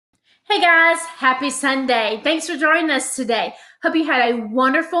Hey guys, happy Sunday. Thanks for joining us today. Hope you had a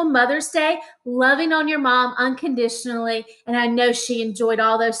wonderful Mother's Day, loving on your mom unconditionally, and I know she enjoyed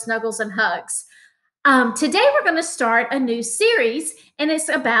all those snuggles and hugs. Today we're going to start a new series, and it's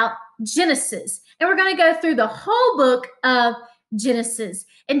about Genesis. And we're going to go through the whole book of Genesis.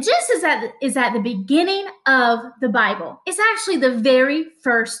 And Genesis is at the beginning of the Bible. It's actually the very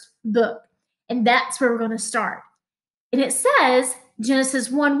first book, and that's where we're going to start. And it says, Genesis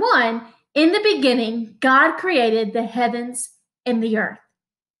 1:1, in the beginning, God created the heavens and the earth.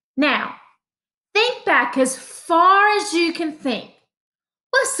 Now, think back as far as you can think.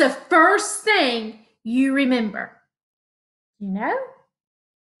 What's the first thing you remember? You know?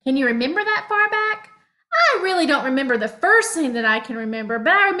 Can you remember that far back? I really don't remember the first thing that I can remember,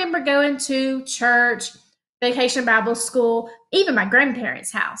 but I remember going to church, vacation Bible school, even my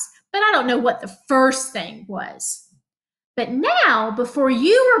grandparents' house. But I don't know what the first thing was. But now, before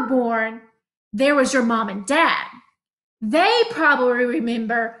you were born, there was your mom and dad. They probably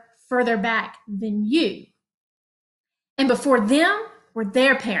remember further back than you. And before them were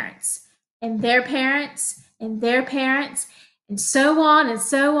their parents, and their parents, and their parents, and so on, and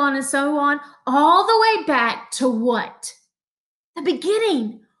so on, and so on, all the way back to what? The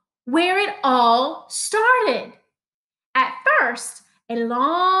beginning, where it all started. At first, a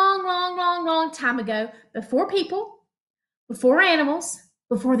long time ago, before people, before animals,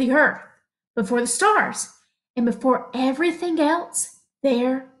 before the earth, before the stars, and before everything else,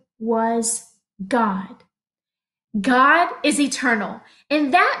 there was God. God is eternal,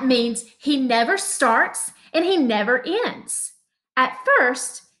 and that means he never starts and he never ends. At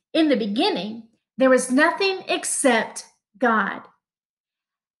first, in the beginning, there was nothing except God.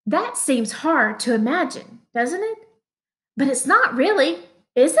 That seems hard to imagine, doesn't it? But it's not really,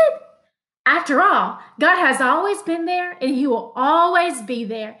 is it? After all, God has always been there and he will always be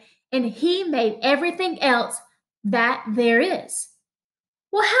there, and he made everything else that there is.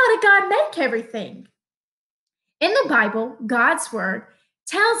 Well, how did God make everything? In the Bible, God's word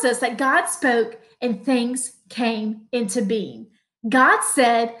tells us that God spoke and things came into being. God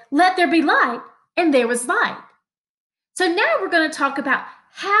said, "Let there be light," and there was light. So now we're going to talk about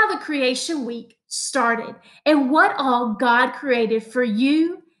how the creation week started and what all God created for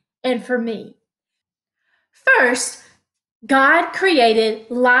you and for me. First, God created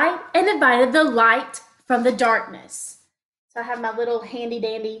light and divided the light from the darkness. So I have my little handy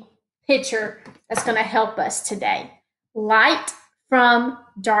dandy picture that's going to help us today. Light from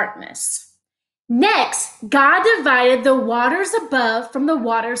darkness. Next, God divided the waters above from the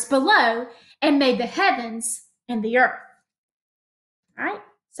waters below and made the heavens and the earth. All right,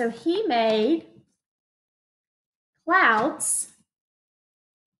 so he made clouds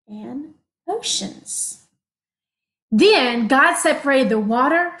and oceans. Then God separated the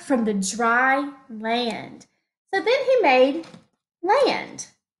water from the dry land. So then he made land.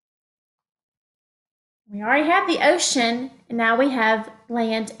 We already have the ocean, and now we have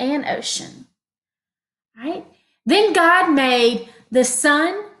land and ocean. All right? Then God made the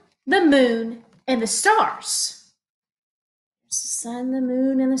sun, the moon, and the stars. There's the sun, the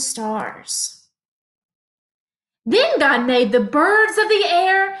moon, and the stars. Then God made the birds of the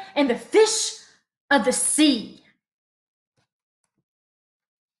air and the fish of the sea.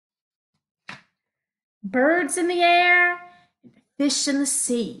 Birds in the air, and the fish in the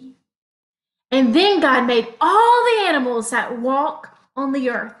sea. And then God made all the animals that walk on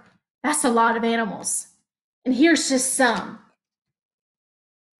the earth. That's a lot of animals. And here's just some.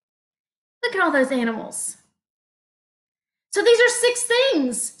 Look at all those animals. So these are 6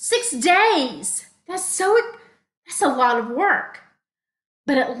 things, 6 days. That's a lot of work.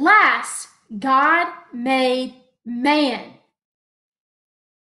 But at last, God made man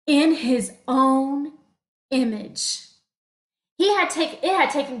in his own image. It had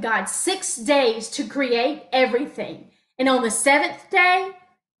taken God 6 days to create everything. And on the 7th day,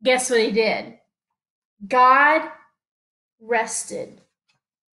 guess what he did? God rested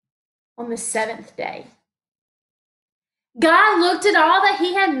on the 7th day. God looked at all that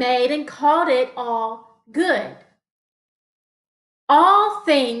he had made and called it all good. All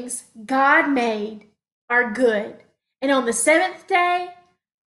things God made are good. And on the 7th day,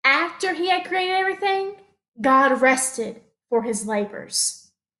 after he had created everything, God rested for his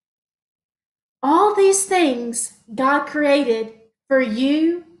labors. All these things God created for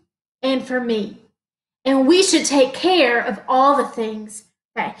you and for me. And we should take care of all the things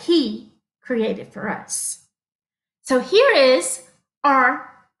that he created for us. So here is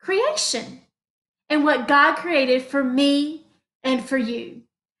our creation and what God created for me and for you.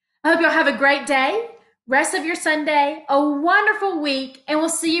 I hope you'll have a great day. rest of your Sunday, a wonderful week, and we'll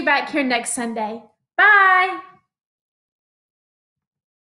see you back here next Sunday. Bye.